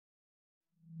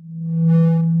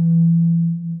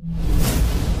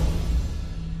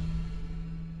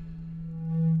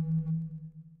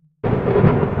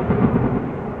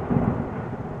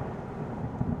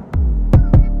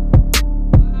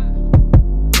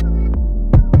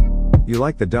You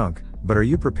like the Dunk, but are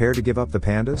you prepared to give up the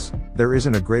Pandas? There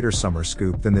isn't a greater summer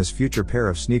scoop than this future pair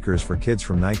of sneakers for kids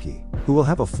from Nike, who will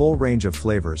have a full range of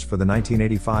flavors for the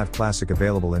 1985 classic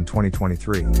available in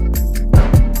 2023.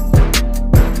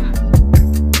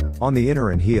 On the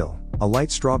inner and heel, a light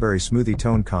strawberry smoothie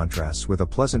tone contrasts with a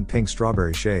pleasant pink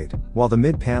strawberry shade, while the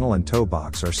mid-panel and toe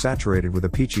box are saturated with a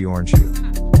peachy orange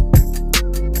hue.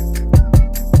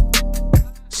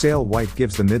 Sail white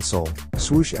gives the midsole,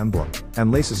 swoosh emblem,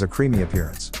 and laces a creamy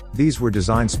appearance. These were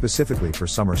designed specifically for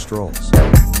summer strolls.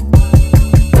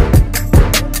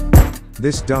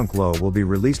 This Dunk Low will be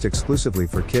released exclusively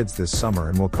for kids this summer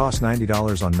and will cost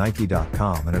 $90 on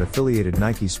Nike.com and at affiliated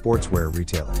Nike sportswear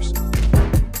retailers.